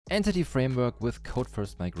Entity framework with code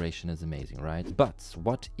first migration is amazing, right? But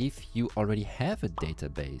what if you already have a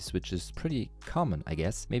database, which is pretty common, I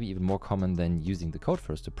guess, maybe even more common than using the code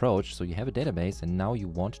first approach. So you have a database and now you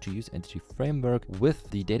want to use entity framework with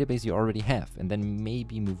the database you already have, and then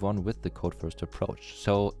maybe move on with the code first approach.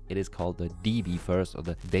 So it is called the DB first or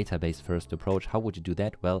the database first approach. How would you do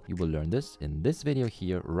that? Well, you will learn this in this video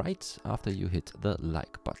here right after you hit the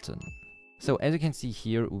like button. So as you can see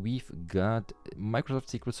here, we've got Microsoft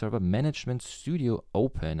SQL Server Management Studio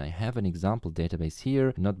open. I have an example database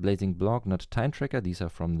here, not Blazing Block, not Time Tracker. These are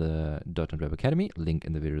from the .NET Web Academy, link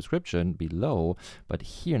in the video description below. But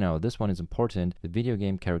here now, this one is important, the video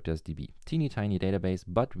game characters DB. Teeny tiny database,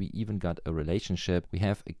 but we even got a relationship. We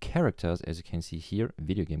have characters, as you can see here,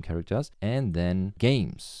 video game characters, and then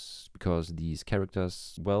games. Because these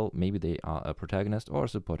characters, well, maybe they are a protagonist or a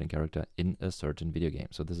supporting character in a certain video game.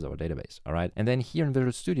 So this is our database, all right? And then here in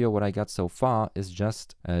Visual Studio, what I got so far is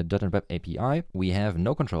just a .NET Web API. We have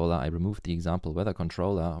no controller. I removed the example weather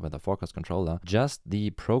controller, weather forecast controller, just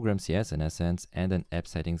the program CS in essence, and an app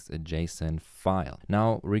settings JSON file.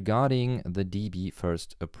 Now, regarding the DB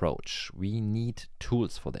first approach, we need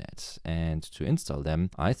tools for that. And to install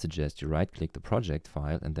them, I suggest you right-click the project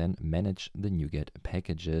file and then manage the NuGet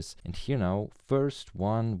packages. And here now, first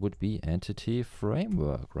one would be Entity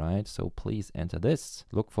Framework, right? So please enter this,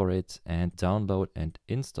 look for it, and download and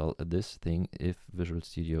install this thing if Visual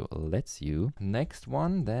Studio lets you. Next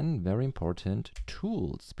one, then very important,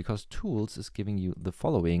 tools, because tools is giving you the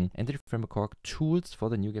following: Entity Framework tools for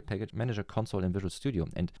the NuGet Package Manager console in Visual Studio.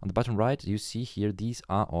 And on the bottom right, you see here, these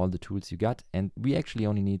are all the tools you got. And we actually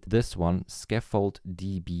only need this one, Scaffold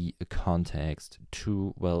DB context,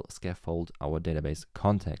 to, well, scaffold our database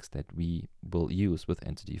context that we will use with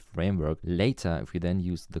Entity Framework. Later, if we then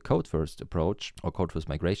use the code first approach or code first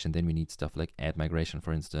migration, then we need stuff like add migration,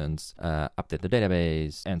 for instance, update the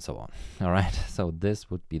database, and so on. All right, so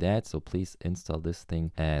this would be that. So please install this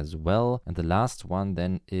thing as well. And the last one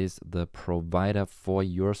then is the provider for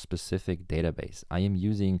your specific database. I am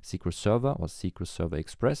using SQL Server or SQL Server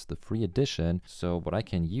Express, the free edition. So what I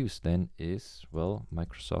can use then is, well,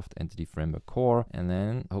 Microsoft Entity Framework Core, and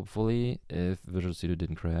then hopefully, if Visual Studio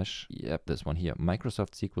didn't crash, yep, this one here,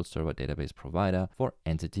 Microsoft SQL Server Database Provider for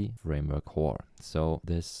Entity Framework Core. So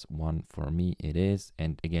this one for me it is,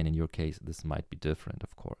 and again, in your case, this might be different,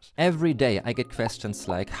 of course. Every day I get questions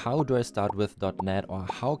like, how do I start with .NET, or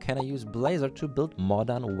how can I use Blazor to build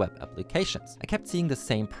modern web applications? I kept seeing the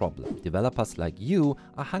same problem. Developers like you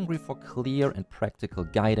are hungry for clear and practical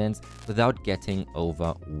guidance without getting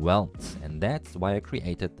overwhelmed. And that's why I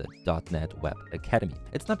created the .NET Web Academy.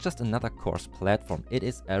 It's not just another course platform, it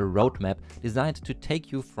is a roadmap designed to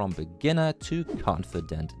take you from beginner to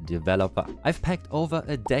confident developer. I've packed over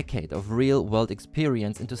a decade of real-world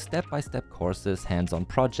experience into step-by-step courses, hands-on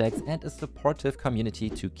projects, and a supportive community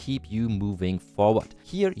to keep you moving forward.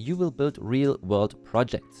 Here, you will build real-world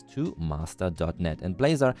projects to master .NET and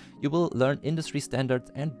Blazor. You will learn industry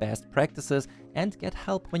standards and best practices and get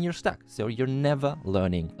help when you're stuck, so you're never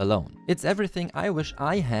learning alone. It's everything I wish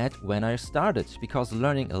I had when I started, because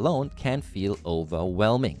learning alone can feel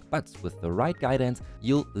overwhelming. But with the right guidance,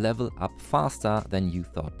 you'll level up faster than you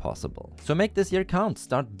thought possible. So make this year count.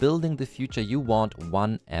 Start building the future you want,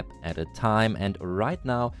 one app at a time. And right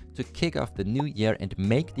now, to kick off the new year and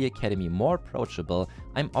make the Academy more approachable,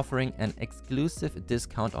 I'm offering an exclusive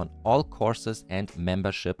discount on all courses and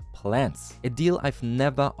membership plans. A deal I've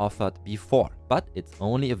never offered before, but it's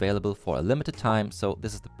only available for a limited time, so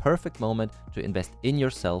this is the perfect moment to invest in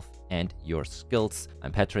yourself and your skills.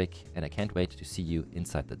 I'm Patrick, and I can't wait to see you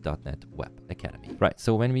inside the .NET Web Academy. Right,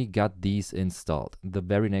 so when we got these installed, the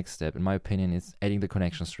very next step, in my opinion, is adding the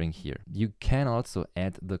connection string here. You can also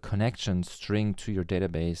add the connection string to your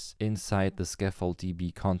database inside the scaffold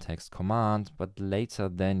DB context command, but later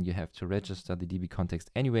then you have to register the DB context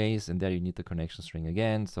anyways, and there you need the connection string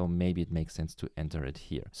again, so maybe it makes sense to enter it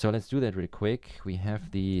here. So let's do that really quick. We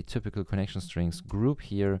have the typical connection strings group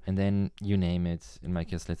here, and then you name it. In my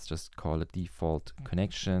case, let's just call it default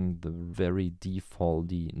connection, the very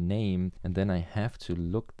defaulty name, and then I have to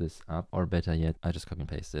look this up, or better yet, I just copy and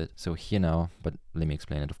paste it. So here now, but let me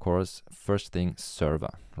explain it, of course. First thing,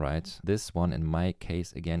 server, right? This one in my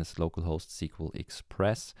case, again, is localhost SQL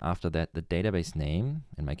Express. After that, the database name,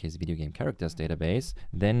 in my case, video game characters database.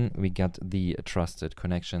 Then we got the trusted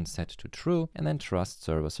connection set to true, and then trust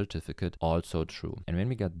server certificate also true. And when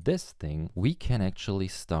we got this thing, we can actually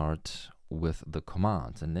start with the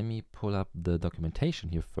commands. And let me pull up the documentation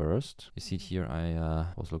here first. You see it here, I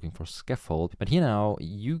was looking for scaffold, but here now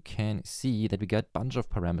you can see that we got a bunch of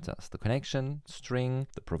parameters: the connection string,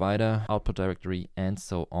 the provider, output directory, and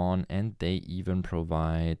so on. And they even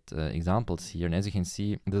provide examples here. And as you can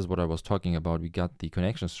see, this is what I was talking about. We got the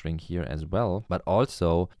connection string here as well, but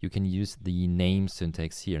also you can use the name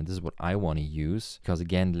syntax here. And this is what I want to use, because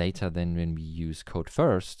again, later then when we use code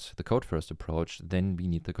first, the code first approach, then we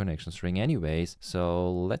need the connection string anyways.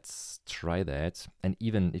 So let's try that. And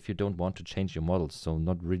even if you don't want to change your models, so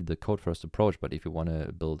not really the code first approach, but if you want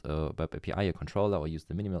to build a web API, a controller, or use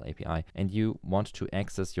the minimal API, and you want to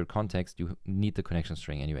access your context, you need the connection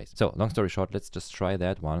string anyways. So long story short, let's just try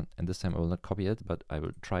that one. And this time I will not copy it, but I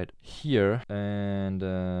will try it here. And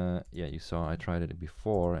yeah, you saw I tried it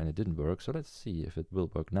before and it didn't work. So let's see if it will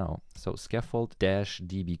work now. So scaffold dash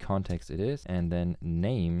DB context it is, and then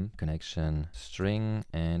name connection string,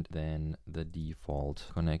 and then the default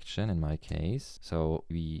connection in my case. So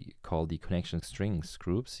we call the connection strings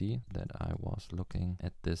group. See that I was looking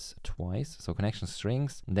at this twice. So connection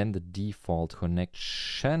strings, then the default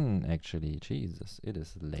connection. Actually, Jesus, it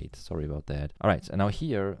is late. Sorry about that. All right, and now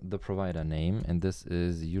here the provider name, and this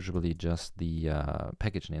is usually just the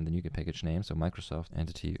package name, the NuGet package name. So Microsoft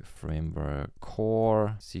Entity Framework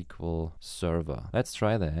Core SQL Server. Let's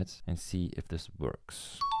try that and see if this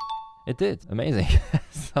works. It did. Amazing.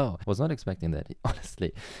 So was not expecting that,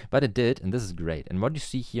 honestly, but it did, and this is great. And what you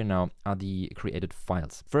see here now are the created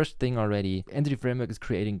files. First thing already, Entity Framework is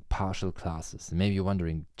creating partial classes. And maybe you're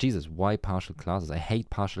wondering, Jesus, why partial classes? I hate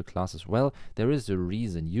partial classes. Well, there is a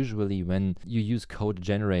reason. Usually when you use code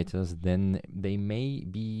generators, then they may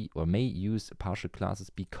use partial classes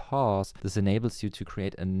because this enables you to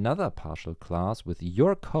create another partial class with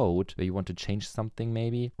your code where you want to change something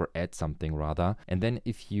maybe, or add something rather. And then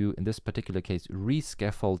if you, in this particular case,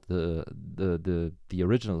 rescaffold the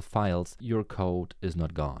original files, your code is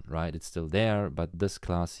not gone, right? It's still there, but this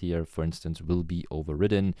class here, for instance, will be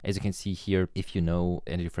overridden. As you can see here, if you know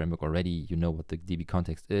Entity Framework already, you know what the DB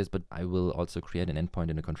context is, but I will also create an endpoint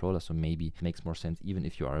in a controller, so maybe it makes more sense even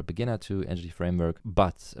if you are a beginner to Entity Framework.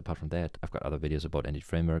 But apart from that, I've got other videos about Entity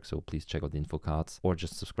Framework, so please check out the info cards or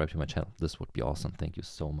just subscribe to my channel. This would be awesome. Thank you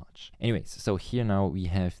so much. Anyways, so here now we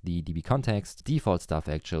have the DB context, default stuff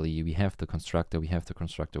actually. We have the constructor,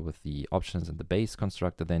 with the options and the base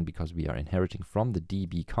constructor then, because we are inheriting from the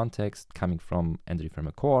DB context coming from Entity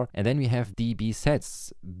Framework Core. And then we have DB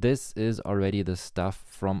sets. This is already the stuff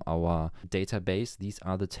from our database. These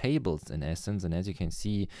are the tables in essence. And as you can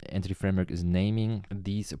see, Entity Framework is naming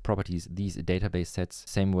these properties, these database sets,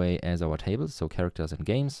 same way as our tables, so characters and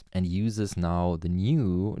games, and uses now the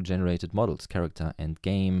new generated models, character and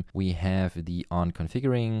game. We have the on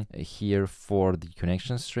configuring here for the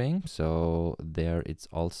connection string. So there it's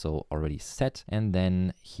also already set. And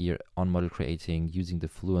then here on model creating using the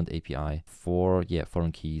Fluent API for,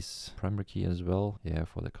 foreign keys, primary key as well. Yeah,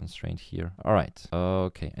 for the constraint here. All right.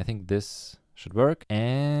 Okay. I think this should work.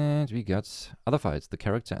 And we got other files, the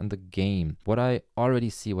character and the game. What I already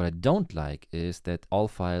see, what I don't like is that all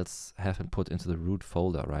files have been put into the root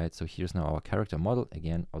folder, right? So here's now our character model,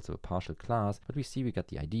 again, also a partial class, but we see we got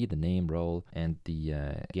the ID, the name, role, and the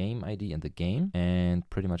game ID and the game, and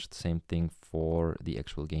pretty much the same thing for the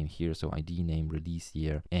actual game here. So ID, name, release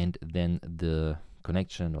year, and then the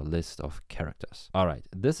connection or list of characters. All right,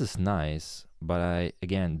 this is nice, but I,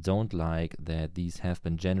 again, don't like that these have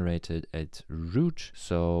been generated at root.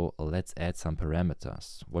 So let's add some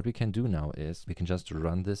parameters. What we can do now is we can just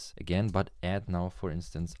run this again, but add now, for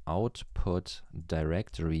instance, output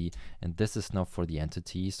directory. And this is now for the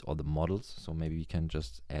entities or the models. So maybe we can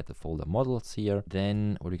just add the folder models here.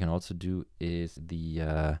 Then what we can also do is the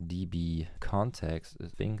DB context, I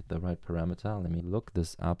think the right parameter. Let me look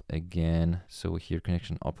this up again. So here,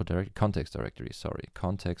 connection output directory, context directory, sorry,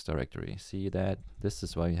 context directory. See that? This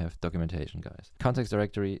is why you have documentation, guys. Context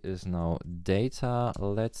directory is now data.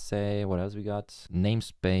 Let's say, what else we got?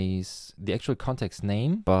 Namespace, the actual context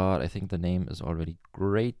name, but I think the name is already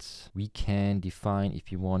great. We can define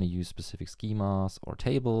if you want to use specific schemas or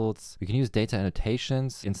tables. We can use data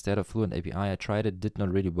annotations instead of Fluent API. I tried it, did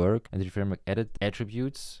not really work. Entity Framework added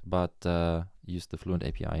attributes, but use the Fluent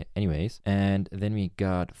API anyways. And then we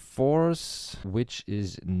got force, which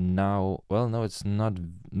is now, well, no, it's not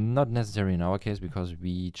necessary in our case because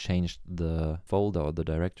we changed the folder or the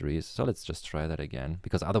directories. So let's just try that again,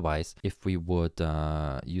 because otherwise if we would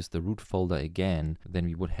use the root folder again, then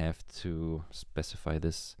we would have to specify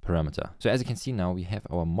this parameter. So as you can see now, we have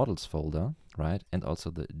our models folder right? And also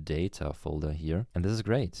the data folder here. And this is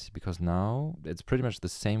great because now it's pretty much the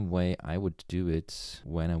same way I would do it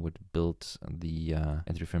when I would build the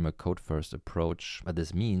Entity Framework code first approach. But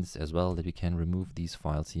this means as well that we can remove these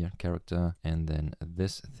files here, character, and then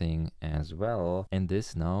this thing as well. And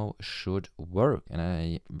this now should work. And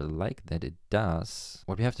I like that it does.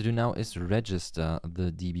 What we have to do now is register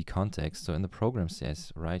the DB context. So in the program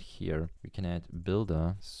says right here, we can add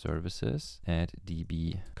builder services, add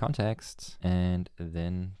DB context, and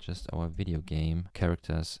then just our video game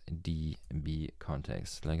characters DB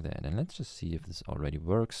context like that. And let's just see if this already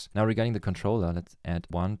works. Now regarding the controller, let's add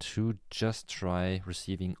one to just try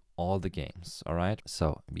receiving all the games. All right,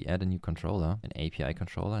 so we add a new controller, an API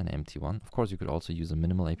controller, an empty one. Of course, you could also use a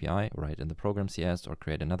minimal API right in the program CS or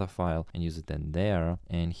create another file and use it then there.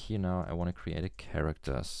 And here now I want to create a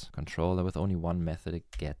characters controller with only one method, a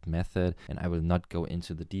get method. And I will not go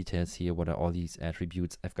into the details here. What are all these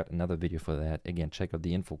attributes? I've got another video for that. Again, check out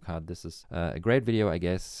the info card. This is a great video, I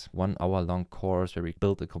guess, 1 hour long course where we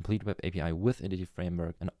built a complete web API with Entity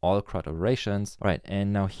Framework and all CRUD operations. All right,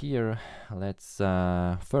 and now here, let's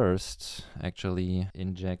first actually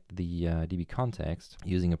inject the DB context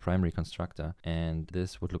using a primary constructor, and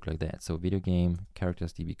this would look like that. So video game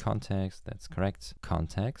characters DB context, that's correct.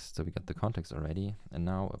 Context, so we got the context already, and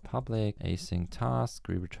now a public async task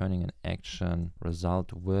returning an action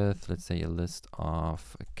result with, let's say, a list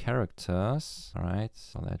of characters. All right,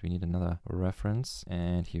 so that we need another reference,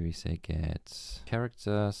 and here we say get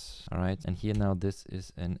characters. All right, and here now this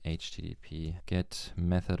is an HTTP get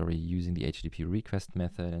method, or we're using the HTTP request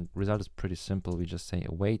method. And result is pretty simple. We just say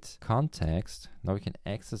await context. Now we can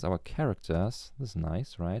access our characters. This is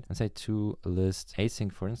nice, right? And say to list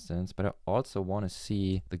async, for instance, but I also want to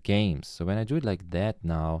see the games. So when I do it like that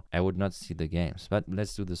now, I would not see the games. But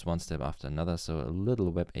let's do this one step after another. So a little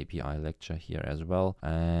web API lecture here as well.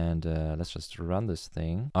 And let's just run this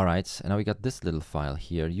thing. All right, and now we got this little file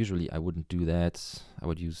here. Usually I wouldn't do that. I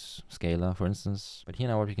would use Scala, for instance. But here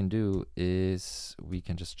now what we can do is we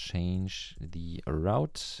can just change the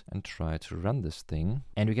route and try to run this thing,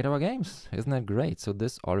 and we get our games. Isn't that great? So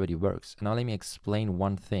this already works. Now let me explain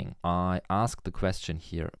one thing. I asked the question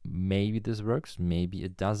here, maybe this works, maybe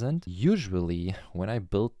it doesn't. Usually when I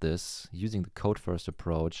build this using the code first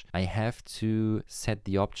approach, I have to set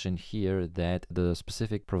the option here that the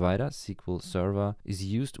specific provider, SQL Server, is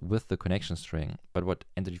used with the connection string. But what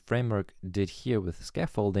Entity Framework did here with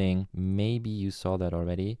scaffolding, maybe you saw that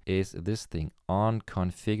already, is this thing on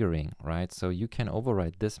configuring, right? So you can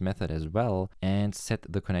override this method as well and set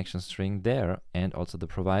the connection string there and also the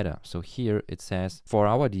provider. So here it says for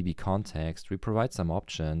our DB context, we provide some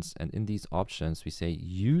options, and in these options we say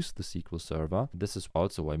use the SQL Server. This is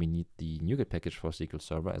also why we need the NuGet package for SQL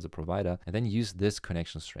Server as a provider, and then use this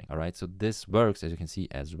connection string. All right, so this works as you can see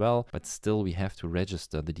as well, but still we have to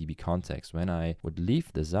register the DB context. When I would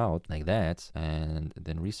leave this out like that and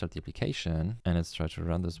then restart the application, and let's try to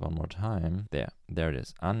run this one more time. There it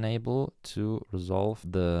is, unable to resolve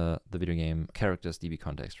the video game characters DB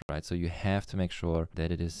context, right? So you have to make sure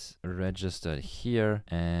that it is registered here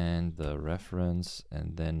and the reference,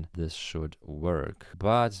 and then this should work.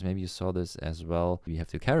 But maybe you saw this as well. We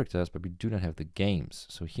have the characters, but we do not have the games.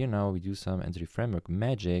 So here now we do some Entity Framework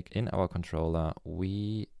magic in our controller.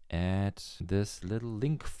 We add this little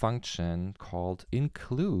link function called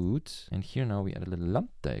include, and here now we add a little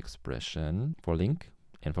lambda expression for link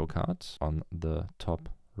info card on the top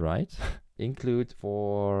right. Include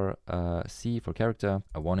for C for character.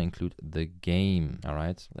 I want to include the game. All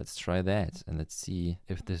right, let's try that and let's see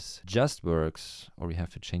if this just works or we have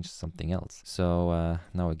to change something else. So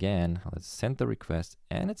now again, let's send the request,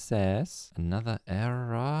 and it says another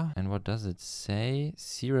error. And what does it say?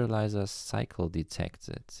 Serializer cycle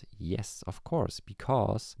detected. Yes, of course,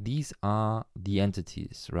 because these are the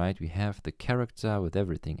entities, right? We have the character with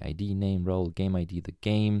everything, ID, name, role, game ID, the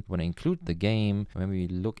game. We want to include the game. When we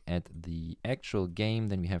look at the actual game,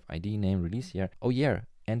 then we have ID, name, release year. Oh yeah,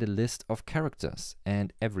 and a list of characters,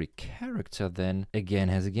 and every character then again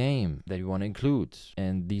has a game that we want to include,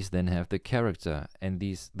 and these then have the character and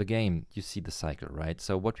these the game. You see the cycle, right?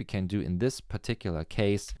 So what we can do in this particular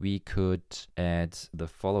case, we could add the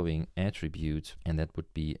following attribute, and that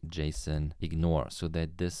would be JSON ignore, so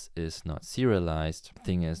that this is not serialized.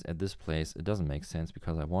 Thing is, at this place it doesn't make sense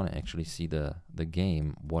because I want to actually see the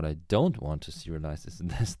game. What I don't want to serialize is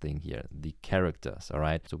this thing here, the characters. All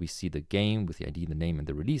right, so we see the game with the ID, the name, and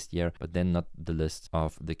the released year, but then not the list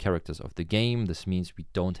of the characters of the game. This means we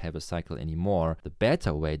don't have a cycle anymore. The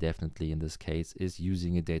better way, definitely in this case, is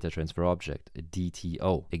using a data transfer object, a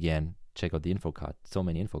DTO. Again, check out the info card. So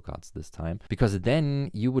many info cards this time, because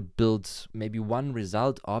then you would build maybe one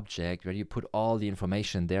result object where you put all the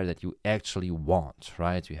information there that you actually want,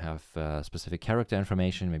 right? You have specific character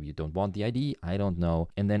information. Maybe you don't want the ID, I don't know.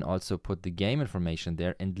 And then also put the game information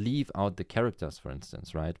there and leave out the characters, for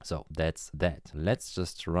instance, right? So that's that. Let's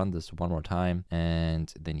just run this one more time.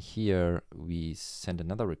 And then here we send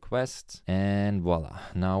another request and voila.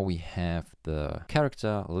 Now we have the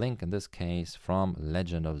character, Link in this case, from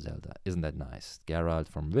Legend of Zelda. Isn't that nice? Geralt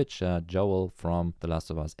from Witcher, Joel from The Last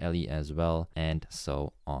of Us, Ellie as well, and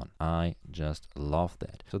so on. I just love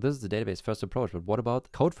that. So this is the database first approach, but what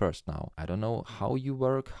about code first now? I don't know how you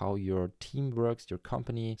work, how your team works, your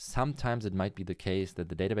company. Sometimes it might be the case that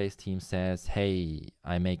the database team says, hey,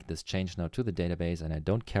 I make this change now to the database and I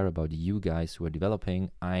don't care about you guys who are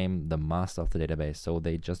developing. I'm the master of the database. So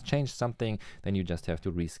they just change something, then you just have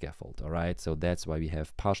to rescaffold, all right? So that's why we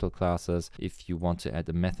have partial classes. If you want to add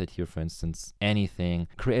a method here, for instance, anything,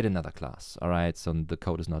 create another class, all right? So the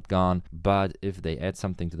code is not gone, but if they add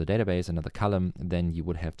something to the database, another column, then you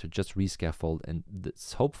would have to just rescaffold, and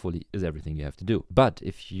this hopefully is everything you have to do. But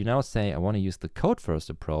if you now say, I want to use the code first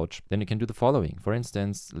approach, then you can do the following. For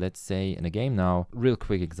instance, let's say in a game now, real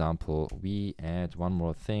quick example, we add one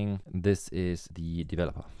more thing. This is the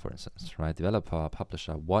developer, for instance, right? Developer,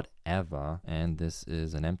 publisher, whatever. And this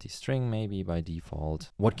is an empty string maybe by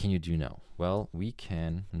default. What can you do now? Well, we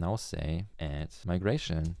can now say add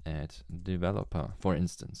migration, add developer, for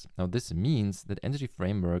instance. Now this means that Entity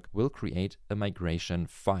Framework will create a migration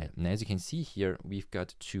file. And as you can see here, we've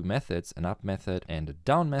got two methods, an up method and a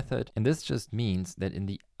down method. And this just means that in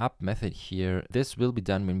the up method here, this will be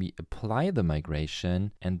done when we apply the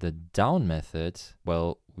migration, and the down method,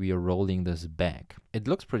 well, we are rolling this back. It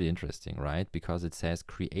looks pretty interesting, right? Because it says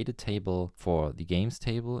create a table for the games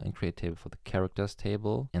table and create a table for the characters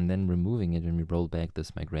table, and then removing it when we roll back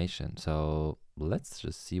this migration. So let's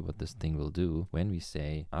just see what this thing will do when we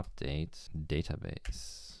say update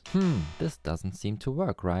database. This doesn't seem to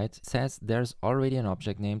work, right? It says there's already an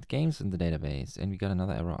object named games in the database, and we got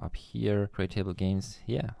another error up here, create table games.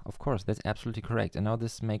 Yeah, of course, that's absolutely correct. And now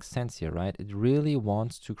this makes sense here, right? It really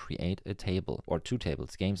wants to create a table or two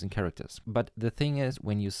tables, games and characters. But the thing is,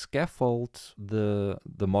 when you scaffold the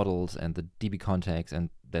models and the DB contexts and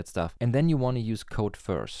that stuff, and then you want to use code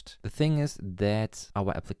first, the thing is that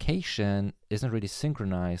our application isn't really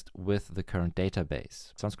synchronized with the current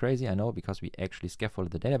database. Sounds crazy, I know, because we actually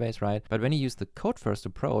scaffolded the database, right? But when you use the code first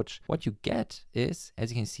approach, what you get is,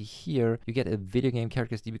 as you can see here, you get a video game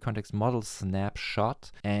characters DB context model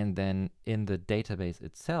snapshot, and then in the database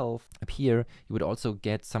itself, up here, you would also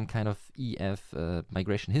get some kind of EF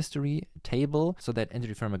migration history table, so that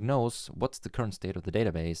Entity Framework knows what's the current state of the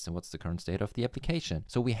database and what's the current state of the application.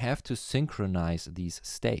 So we have to synchronize these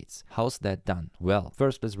states. How's that done? Well,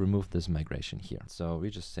 first let's remove this migration here. So we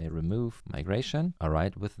just say remove migration. All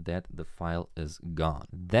right, with that, the file is gone.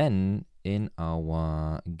 Then in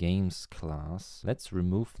our games class, let's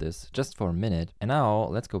remove this just for a minute. And now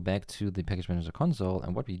let's go back to the package manager console.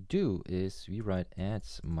 And what we do is we write add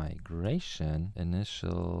migration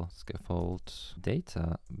initial scaffold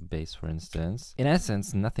database, for instance. In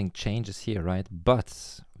essence, nothing changes here, right?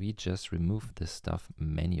 But we just remove this stuff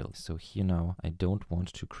manually. So here now, I don't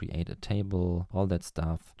want to create a table, all that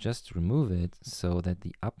stuff. Just remove it so that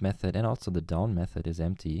the up method and also the down method is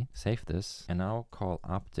empty. Save this and now call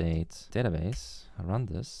update database, run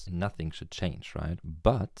this, nothing should change, right?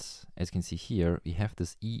 But as you can see here, we have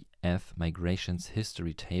this EF migrations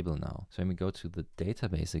history table now. So when we go to the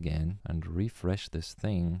database again and refresh this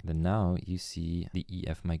thing, then now you see the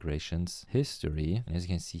EF migrations history. And as you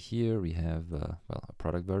can see here, we have well, a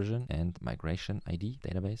product version and migration ID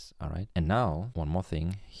database. All right. And now one more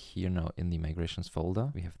thing here now in the migrations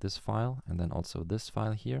folder, we have this file and then also this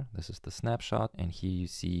file here. This is the snapshot. And here you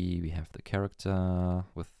see we have the character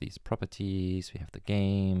with these properties, we have the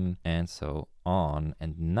game and so on.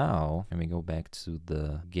 And now when we go back to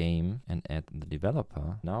the game and add the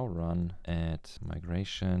developer, now run add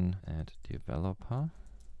migration, add developer,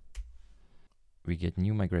 we get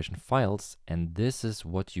new migration files, and this is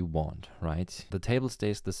what you want, right? The table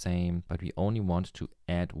stays the same, but we only want to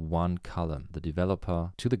add one column, the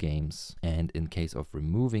developer, to the games. And in case of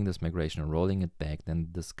removing this migration and rolling it back, then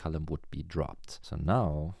this column would be dropped. So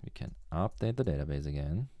now we can update the database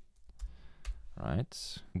again.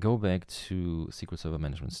 Right, go back to SQL Server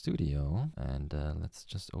Management Studio and let's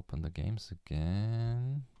just open the games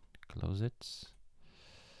again, close it,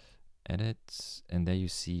 edit, and there you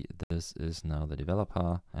see this is now the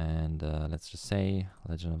developer. And let's just say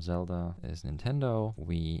Legend of Zelda is Nintendo.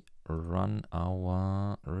 We run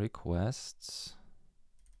our requests.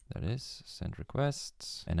 That is send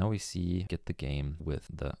requests. And now we see get the game with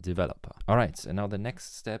the developer. All right, and now the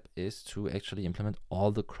next step is to actually implement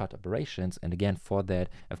all the CRUD operations. And again, for that,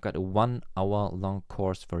 I've got a 1 hour long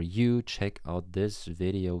course for you. Check out this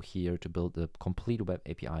video here to build a complete web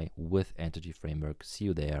API with Entity Framework. See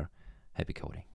you there. Happy coding.